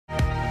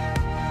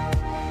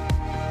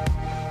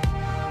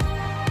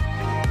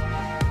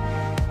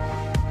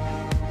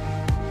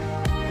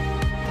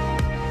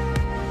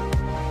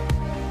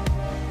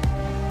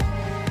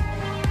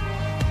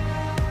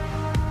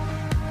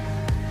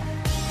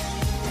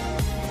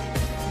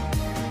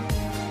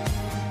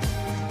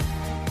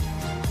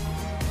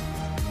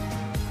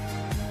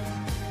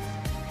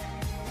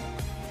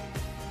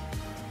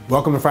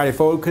Welcome to Friday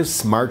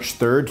Focus, March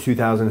 3rd,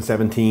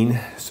 2017.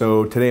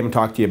 So today I'm going to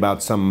talk to you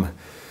about some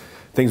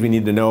things we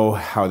need to know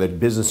how the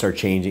business are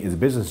changing. Is the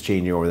business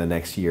changing over the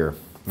next year?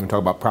 I'm going to talk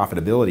about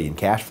profitability and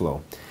cash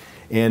flow.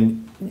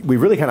 And we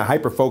really kind of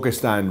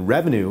hyper-focused on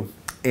revenue,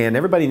 and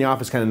everybody in the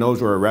office kind of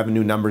knows where our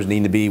revenue numbers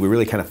need to be. We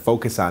really kind of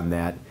focus on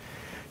that. You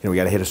know, we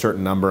got to hit a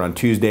certain number. On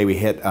Tuesday, we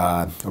hit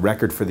a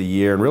record for the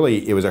year, and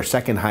really it was our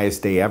second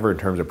highest day ever in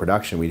terms of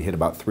production. We hit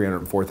about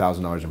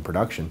 $304,000 in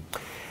production.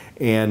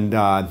 And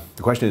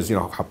the question is,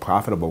 how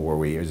profitable were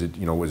we? Is it,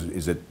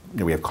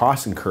 we have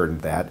costs incurred in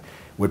that.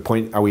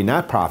 Are we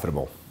not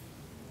profitable?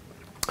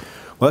 Well,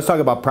 let's talk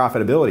about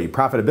profitability.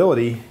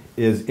 Profitability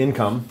is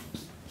income.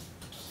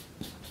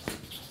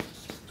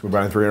 So we're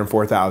buying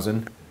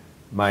 $304,000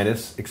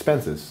 minus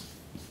expenses.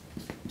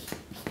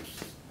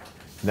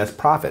 And that's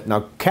profit.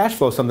 Now, cash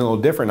flow is something a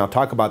little different. I'll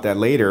talk about that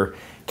later.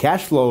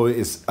 Cash flow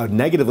is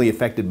negatively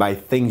affected by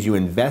things you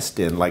invest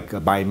in,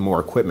 like buying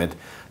more equipment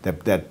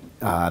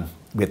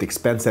we have to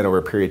expense that over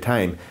a period of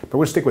time. But we're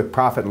going to stick with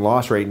profit and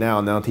loss right now,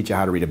 and then I'll teach you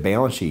how to read a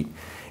balance sheet.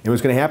 And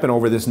what's going to happen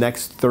over this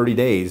next 30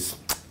 days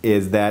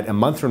is that a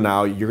month from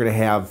now, you're going to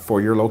have,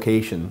 for your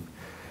location,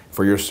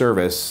 for your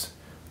service,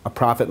 a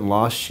profit and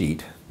loss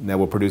sheet that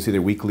will produce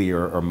either weekly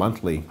or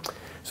monthly.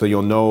 So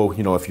you'll know,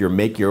 if your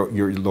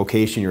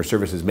location, your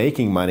service is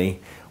making money,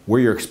 where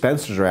your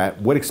expenses are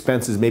at, what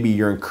expenses maybe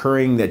you're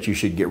incurring that you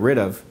should get rid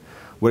of,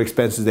 what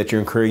expenses that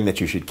you're incurring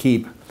that you should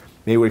keep,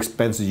 maybe what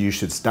expenses you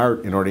should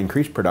start in order to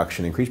increase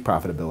production, increase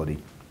profitability.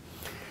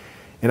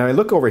 And I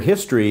look over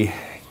history,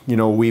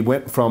 we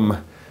went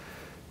from,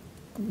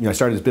 I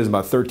started this business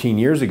about 13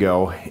 years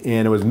ago,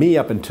 and it was me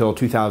up until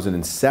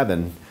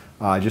 2007,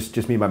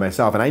 just me by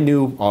myself. And I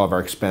knew all of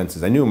our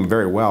expenses. I knew them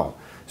very well.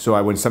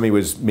 So when somebody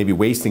was maybe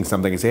wasting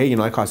something, I'd say, hey,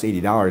 that costs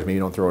 $80, maybe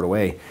don't throw it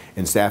away.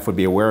 And staff would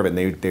be aware of it,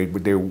 and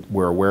they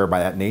were aware by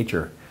that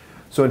nature.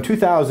 So in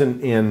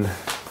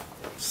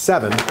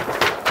 2007,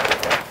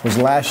 was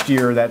last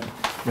year that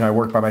I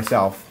worked by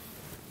myself.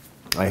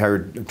 I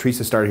hired,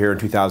 Teresa started here in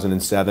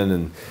 2007,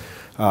 and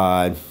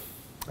I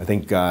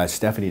think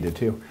Stephanie did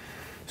too.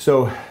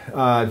 So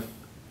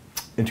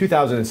in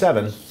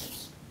 2007,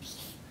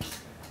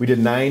 we did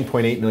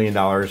 $9.8 million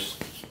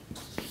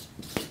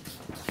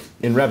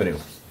in revenue,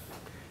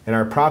 and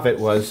our profit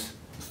was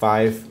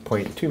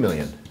 $5.2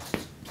 million.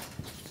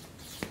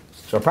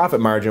 So our profit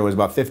margin was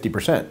about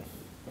 50%.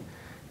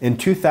 In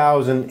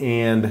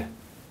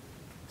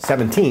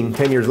 2017,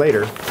 10 years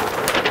later,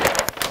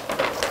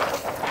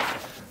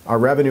 our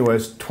revenue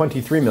was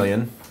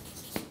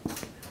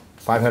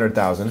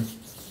 $23,500,000,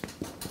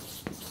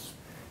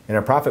 and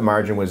our profit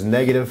margin was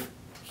negative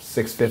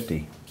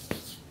 $650,000.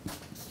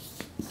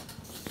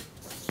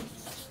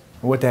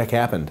 What the heck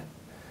happened?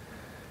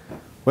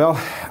 Well,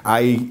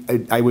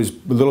 I was a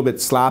little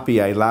bit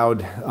sloppy. I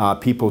allowed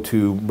people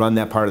to run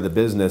that part of the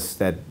business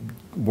that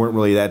weren't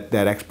really that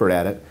expert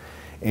at it.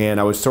 And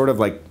I was sort of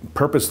like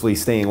purposely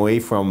staying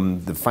away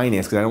from the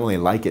finance because I don't really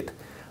like it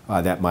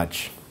that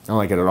much. I don't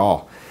like it at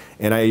all.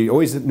 And I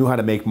always knew how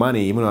to make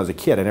money. Even when I was a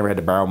kid, I never had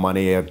to borrow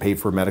money. I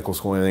paid for medical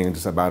school and everything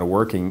just about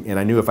working. And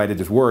I knew if I did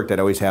just worked, I'd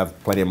always have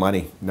plenty of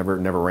money. Never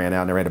ran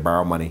out, never had to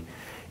borrow money.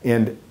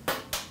 And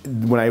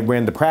when I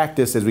ran the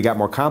practice, as we got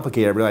more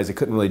complicated, I realized I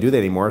couldn't really do that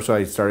anymore. So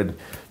I started,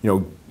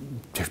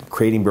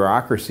 creating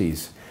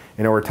bureaucracies.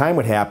 And over time,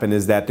 what happened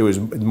is that there was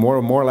more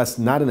or less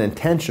not an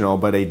intentional,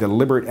 but a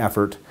deliberate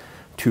effort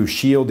to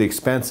shield the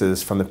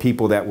expenses from the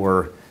people that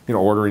were,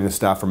 ordering the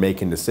stuff or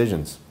making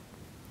decisions.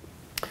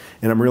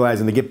 And I'm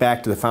realizing to get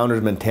back to the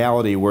founder's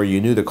mentality where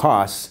you knew the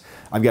costs,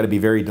 I've got to be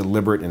very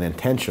deliberate and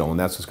intentional, and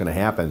that's what's going to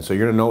happen. So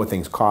you're going to know what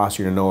things cost.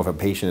 You're going to know if a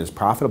patient is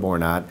profitable or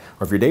not,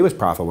 or if your day was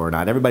profitable or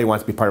not. Everybody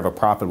wants to be part of a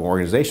profitable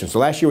organization. So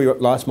last year we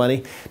lost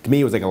money. To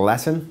me, it was like a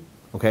lesson,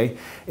 okay?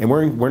 And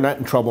we're not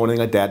in trouble or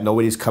anything like that.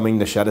 Nobody's coming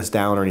to shut us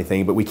down or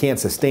anything, but we can't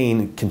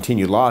sustain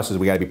continued losses.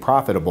 We got to be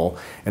profitable.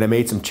 And I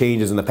made some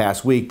changes in the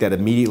past week that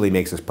immediately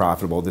makes us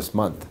profitable this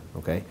month,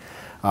 okay?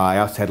 I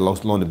also had to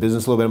loan the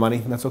business a little bit of money.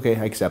 That's okay,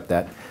 I accept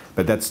that.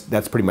 But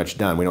that's pretty much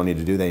done. We don't need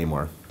to do that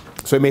anymore.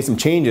 So I made some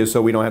changes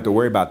so we don't have to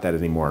worry about that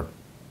anymore.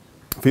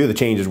 A few of the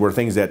changes were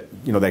things that,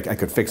 that I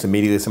could fix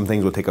immediately. Some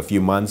things will take a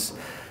few months.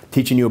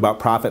 Teaching you about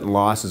profit and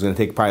loss is going to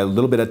take probably a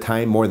little bit of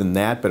time, more than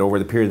that, but over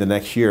the period of the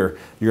next year,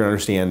 you're going to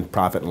understand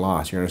profit and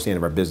loss. You're going to understand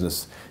if our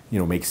business,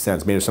 makes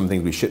sense. Maybe there's some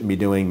things we shouldn't be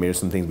doing. Maybe there's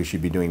some things we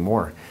should be doing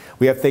more.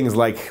 We have things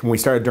like when we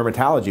started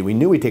dermatology, we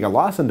knew we'd take a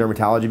loss in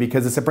dermatology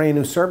because it's a brand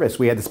new service.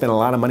 We had to spend a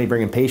lot of money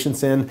bringing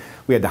patients in.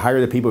 We had to hire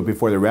the people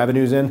before the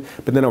revenue's in,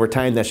 but then over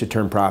time that should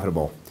turn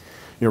profitable.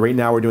 Right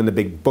now we're doing the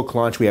big book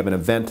launch. We have an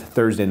event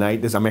Thursday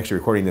night. I'm actually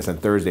recording this on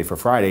Thursday for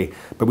Friday,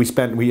 but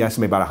we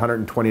estimate about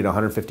 $120,000 to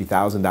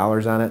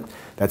 $150,000 on it.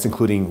 That's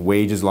including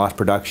wages, lost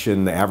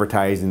production, the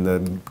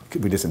advertising,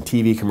 we did some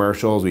TV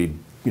commercials. We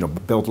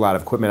built a lot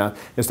of equipment out.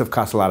 This stuff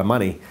costs a lot of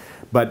money,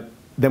 but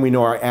then we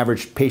know our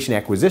average patient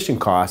acquisition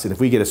cost, and if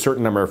we get a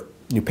certain number of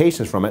new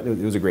patients from it, it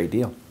was a great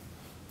deal.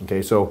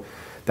 Okay, so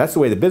that's the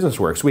way the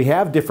business works. We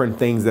have different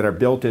things that are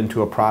built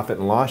into a profit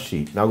and loss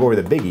sheet. Now I'll go over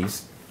the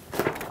biggies.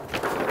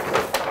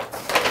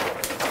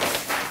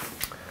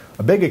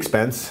 A big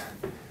expense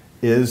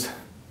is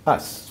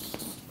us,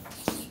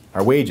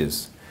 our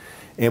wages.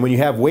 And when you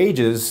have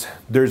wages,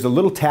 there's a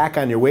little tack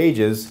on your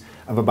wages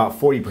of about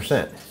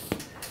 40%.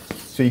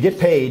 So you get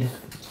paid,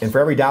 and for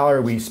every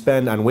dollar we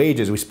spend on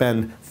wages, we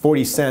spend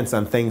 40 cents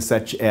on things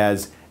such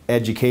as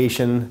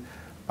education,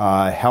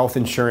 health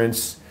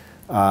insurance,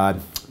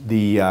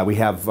 we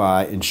have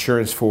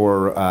insurance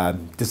for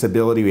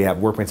disability, we have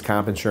workman's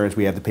comp insurance,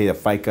 we have to pay the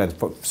FICA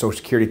and Social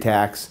Security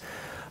tax.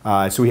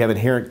 So we have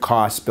inherent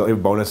costs,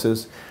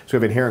 bonuses, so we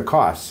have inherent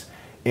costs.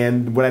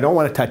 And what I don't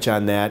want to touch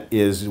on that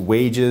is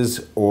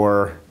wages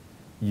or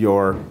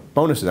your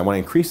bonuses. I want to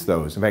increase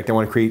those. In fact, I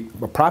want to create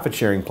a profit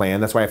sharing plan.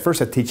 That's why I first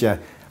have to teach you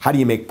how do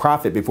you make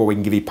profit before we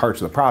can give you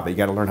parts of the profit. You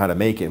got to learn how to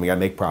make it, and we got to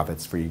make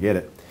profits before you get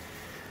it.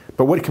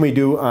 But what can we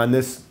do on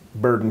this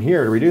burden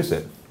here to reduce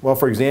it? Well,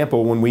 for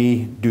example, when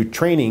we do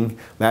training,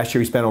 last year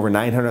we spent over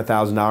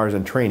 $900,000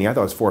 on training. I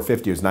thought it was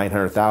 $450, it was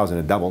 $900,000,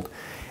 it doubled.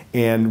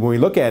 And when we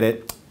look at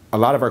it, a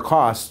lot of our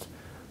cost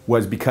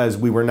was because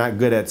we were not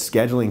good at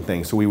scheduling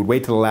things. So we would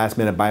wait till the last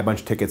minute, buy a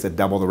bunch of tickets at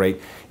double the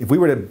rate. If we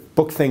were to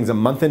book things a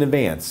month in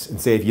advance and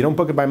say, if you don't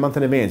book it by a month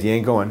in advance, you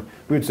ain't going,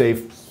 we would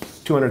save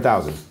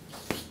 $200,000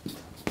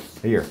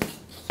 a year,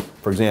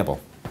 for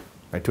example,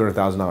 right?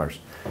 $200,000.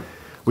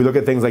 We look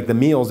at things like the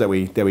meals that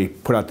we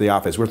put out to the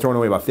office. We're throwing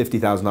away about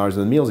 $50,000 in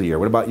the meals a year.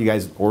 What about you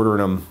guys ordering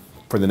them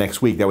for the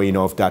next week? That way you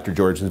know if Dr.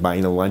 George is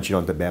buying the lunch, you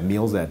don't have to have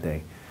meals that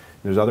day.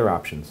 There's other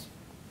options.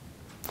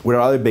 What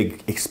are other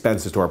big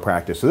expenses to our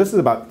practice? So this is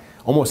about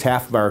almost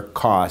half of our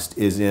cost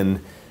is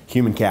in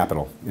human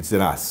capital. It's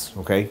in us,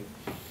 okay?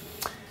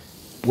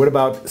 What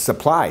about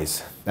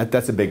supplies?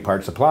 That's a big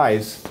part.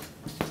 Supplies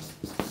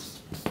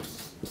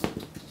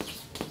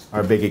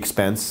are a big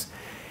expense.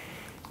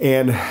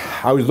 And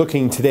I was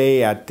looking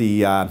today at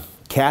the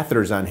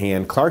catheters on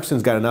hand.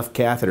 Clarkson's got enough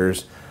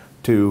catheters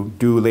to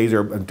do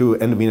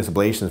endovenous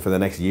ablations for the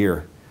next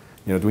year.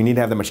 You know, do we need to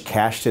have that much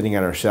cash sitting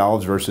on our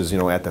shelves versus, you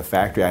know, at the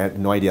factory? I had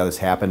no idea this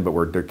happened,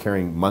 but they're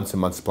carrying months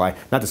and months supply.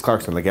 Not just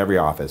Clarkson, like every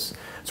office.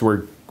 So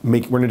we're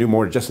going to do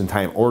more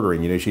just-in-time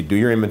ordering. You know, you should do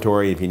your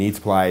inventory. If you need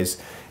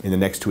supplies in the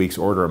next 2 weeks,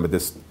 order them. But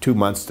this 2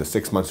 months to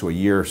 6 months to a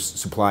year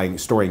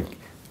storing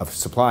of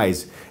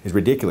supplies is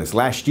ridiculous.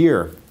 Last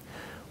year,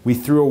 we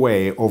threw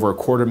away over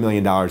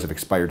 $250,000 of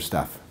expired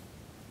stuff.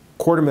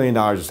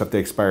 $250,000 of stuff that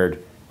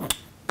expired,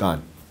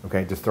 gone.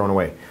 Okay, just thrown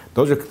away.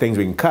 Those are things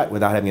we can cut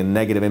without having a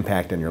negative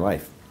impact on your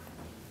life.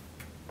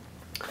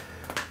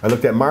 I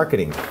looked at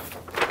marketing.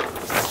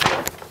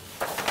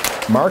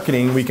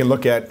 Marketing, we can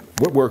look at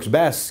what works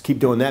best, keep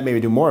doing that, maybe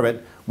do more of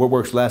it. What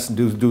works less and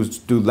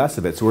do less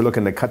of it. So we're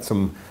looking to cut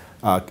some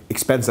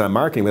expense on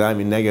marketing without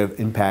having a negative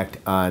impact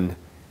on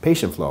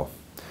patient flow.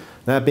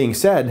 That being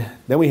said,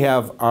 then we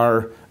have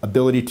our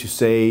ability to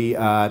say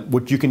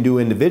what you can do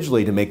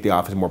individually to make the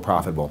office more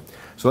profitable.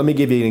 So let me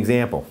give you an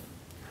example.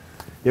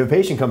 If a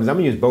patient comes, I'm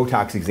going to use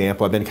Botox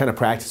example. I've been kind of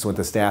practicing with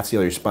the staff, see how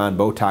they respond,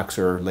 Botox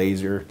or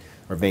laser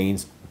or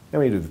veins.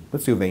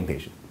 Let's do a vein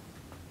patient.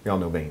 We all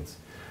know veins.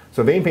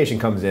 So a vein patient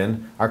comes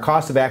in, our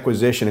cost of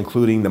acquisition,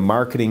 including the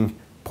marketing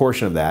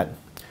portion of that,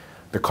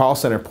 the call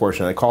center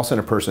portion, the call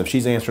center person, if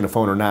she's answering the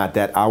phone or not,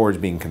 that hour is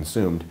being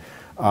consumed.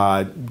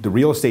 The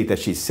real estate that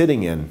she's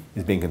sitting in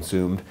is being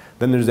consumed.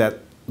 Then there's that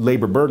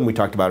labor burden we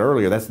talked about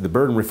earlier. The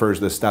burden refers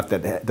to the stuff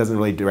that doesn't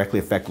really directly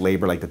affect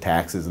labor, like the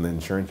taxes and the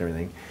insurance and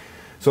everything.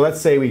 So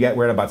let's say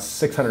we're at about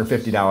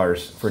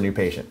 $650 for a new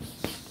patient.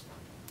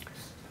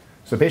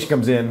 So the patient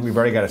comes in, we've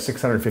already got a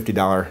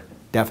 $650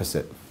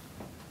 deficit.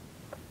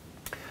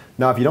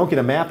 Now if you don't get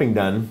a mapping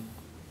done,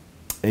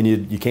 and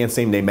you can't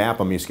same-day map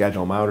them, you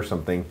schedule them out or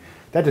something,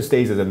 that just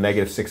stays as a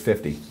negative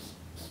 $650.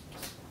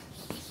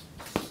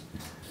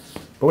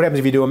 But what happens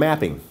if you do a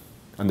mapping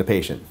on the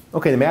patient?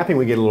 Okay, the mapping,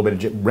 we get a little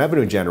bit of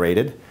revenue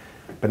generated,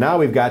 but now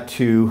we've got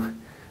to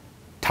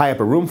tie up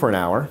a room for an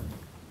hour,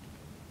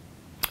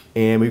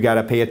 and we've got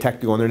to pay a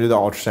tech to go in there and do the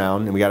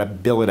ultrasound, and we got to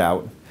bill it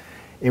out.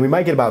 And we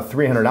might get about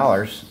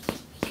 $300,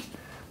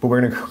 but we're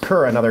going to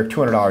incur another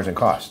 $200 in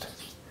cost,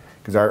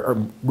 because our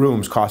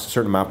rooms cost a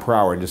certain amount per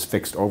hour and just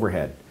fixed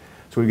overhead.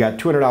 So we've got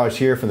 $200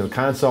 here for the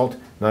consult,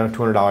 another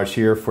 $200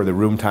 here for the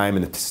room time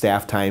and the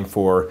staff time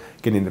for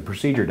getting the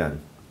procedure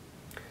done.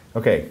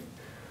 Okay,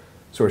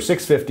 so we're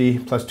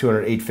 $650 plus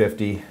 $200,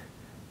 $850,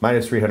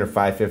 minus $300,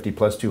 $550,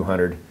 plus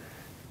 $200,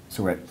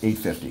 so we're at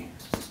 $850.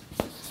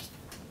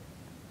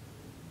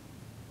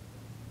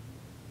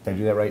 Did I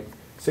do that right?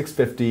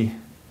 $650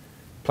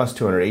 plus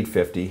 $200,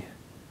 $850,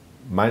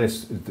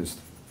 minus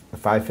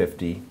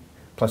 $550,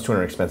 plus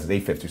 $200 expenses,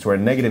 $850. So we're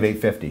at negative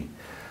 $850.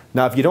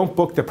 Now, if you don't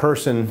book the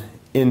person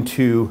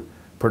into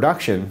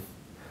production,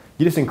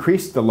 you just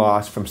increased the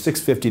loss from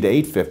 $650 to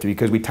 $850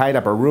 because we tied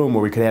up a room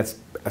where we could have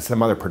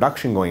some other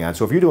production going on.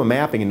 So if you do a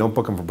mapping and don't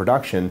book them for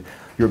production,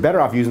 you're better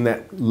off using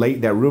that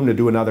room to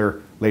do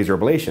another laser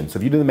ablation. So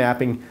if you do the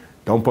mapping,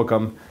 don't book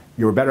them,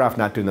 you're better off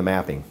not doing the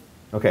mapping.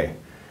 Okay.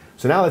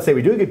 So now let's say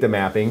we do get the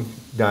mapping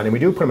done and we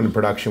do put them in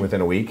production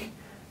within a week.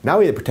 Now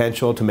we have the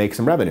potential to make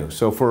some revenue.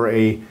 So for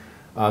a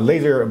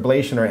laser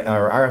ablation or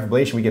RF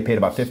ablation, we get paid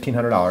about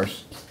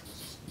 $1,500.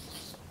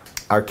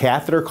 Our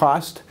catheter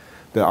cost,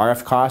 The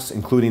RF costs,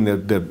 including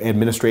the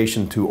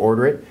administration to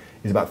order it,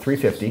 is about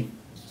 $350.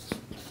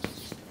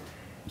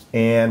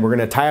 And we're going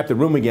to tie up the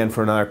room again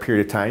for another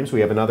period of time. So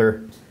we have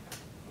another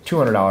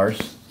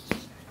 $200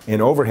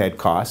 in overhead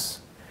costs.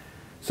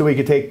 So we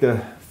could take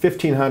the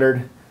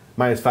 $1,500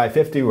 minus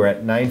 $550, we're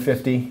at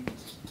 $950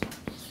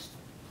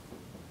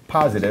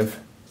 positive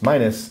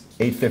minus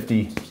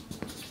 $850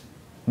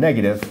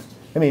 negative.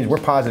 That means we're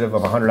positive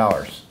of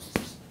 $100.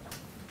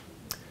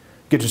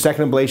 Get your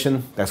second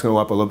ablation, that's going to go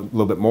up a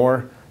little bit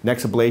more.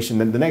 Next ablation,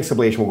 then the next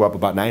ablation will go up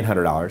about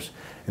 $900,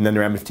 and then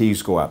their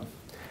MFTs go up.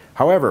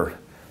 However,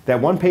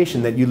 that one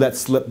patient that you let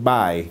slip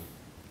by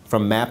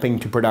from mapping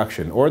to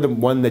production, or the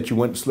one that you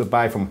went slip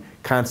by from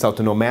consult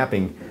to no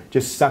mapping,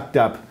 just sucked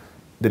up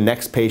the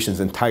next patient's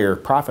entire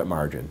profit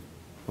margin.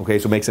 Okay,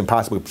 so it makes it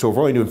impossible. So if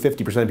we're only doing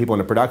 50% of people in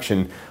the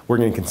production, we're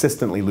going to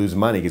consistently lose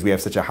money because we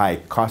have such a high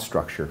cost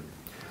structure.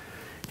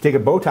 Take a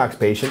Botox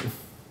patient,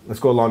 let's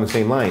go along the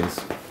same lines.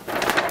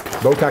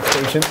 Botox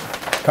patient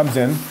comes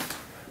in,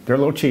 they're a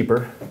little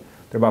cheaper,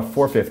 they're about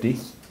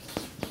 $450.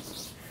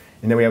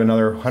 And then we have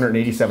another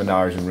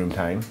 $187 in room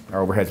time.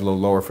 Our overhead's a little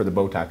lower for the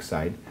Botox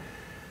side.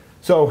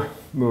 So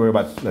we're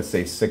about, let's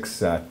say,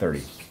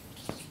 $630.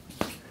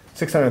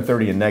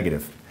 $630 in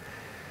negative.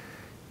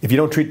 If you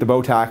don't treat the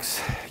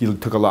Botox, you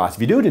took a loss.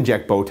 If you do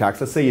inject Botox,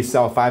 let's say you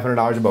sell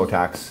 $500 of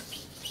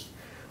Botox.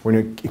 We're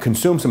going to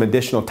consume some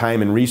additional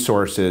time and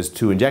resources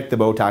to inject the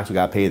Botox. We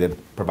got to pay the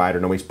provider.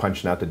 Nobody's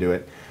punching out to do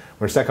it.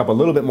 We're going to suck up a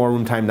little bit more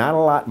room time, not a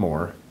lot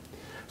more.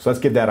 So let's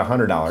give that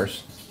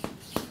 $100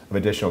 of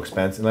additional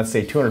expense, and let's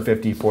say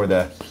 $250 for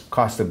the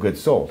cost of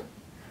goods sold.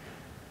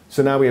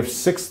 So now we have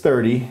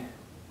 $630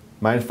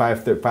 minus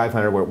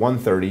 $500, we're at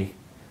 $130,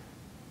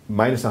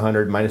 minus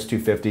 $100, minus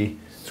 $250,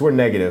 so we're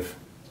negative,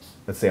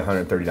 let's say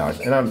 $130.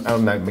 And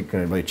I'm not going to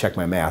really check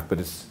my math, but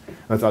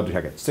I'll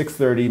check it.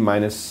 $630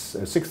 minus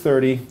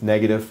 $630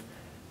 negative,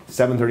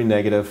 $730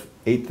 negative,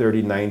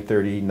 $830,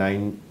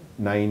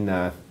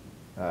 $930,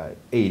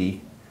 $980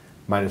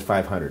 minus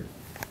 $500.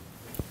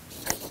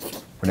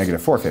 We're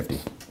negative $450.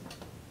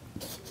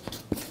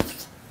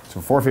 So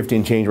 $450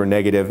 and change, we're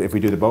negative if we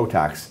do the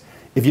Botox.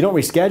 If you don't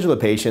reschedule a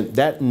patient,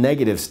 that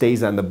negative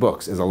stays on the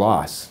books as a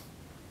loss.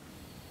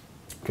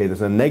 Okay,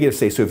 there's a negative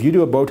stay. So if you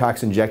do a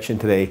Botox injection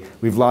today,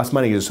 we've lost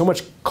money. There's so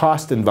much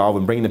cost involved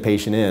in bringing the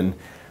patient in.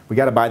 We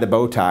got to buy the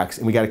Botox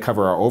and we got to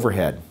cover our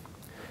overhead.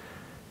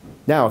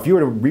 Now, if you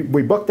were to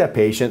rebook that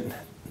patient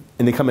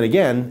and they come in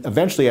again,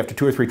 eventually after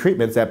 2 or 3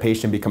 treatments, that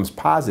patient becomes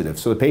positive.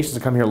 So the patients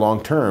that come here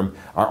long term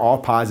are all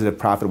positive,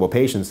 profitable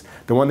patients.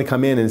 The one that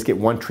come in and just get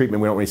one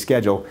treatment, we don't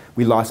reschedule,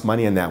 we lost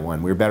money on that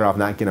one. We were better off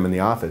not getting them in the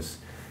office.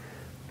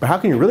 But how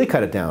can you really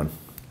cut it down?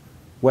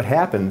 What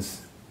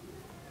happens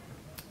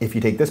if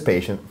you take this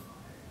patient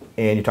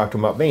and you talk to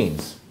them about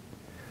veins?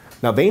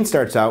 Now, vein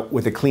starts out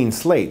with a clean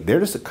slate. They're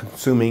just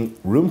consuming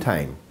room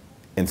time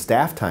and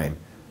staff time,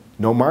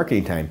 no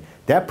marketing time.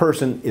 That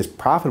person is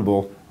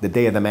profitable the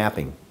day of the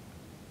mapping.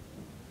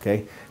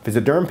 Okay? If it's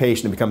a derm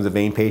patient, it becomes a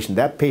vein patient.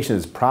 That patient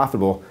is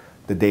profitable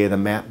the day of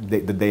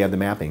the day of the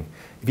mapping.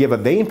 If you have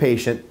a vein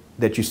patient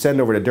that you send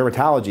over to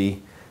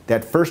dermatology,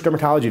 that first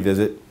dermatology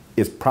visit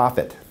is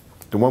profit.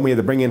 The one we have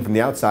to bring in from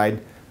the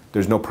outside,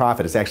 there's no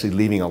profit. It's actually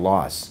leaving a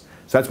loss.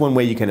 So that's one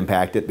way you can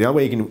impact it. The other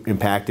way you can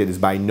impact it is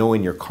by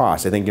knowing your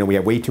costs. I think we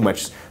have way too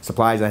much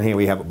supplies on hand.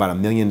 We have about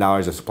 $1 million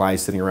of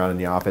supplies sitting around in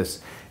the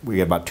office. We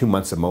get about 2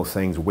 months of most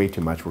things, way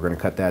too much. We're going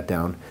to cut that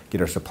down, get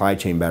our supply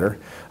chain better.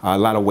 A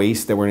lot of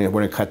waste that we're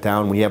going to cut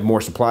down. When you have more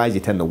supplies, you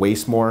tend to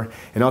waste more.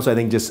 And also, I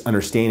think just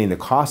understanding the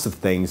cost of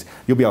things,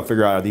 you'll be able to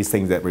figure out these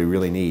things that we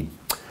really need.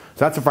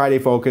 So that's a Friday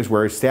focus.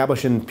 We're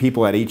establishing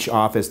people at each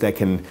office that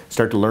can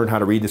start to learn how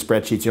to read the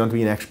spreadsheets. You don't have to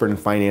be an expert in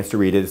finance to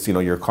read it. It's,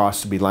 your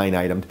costs to be line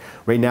itemed.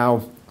 Right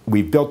now,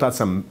 we've built out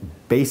some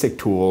basic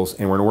tools,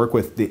 and we're going to work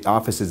with the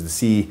offices to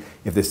see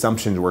if the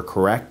assumptions were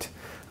correct.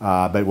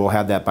 But we'll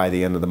have that by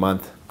the end of the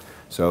month.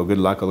 So good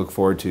luck. I look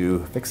forward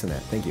to fixing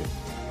that. Thank you.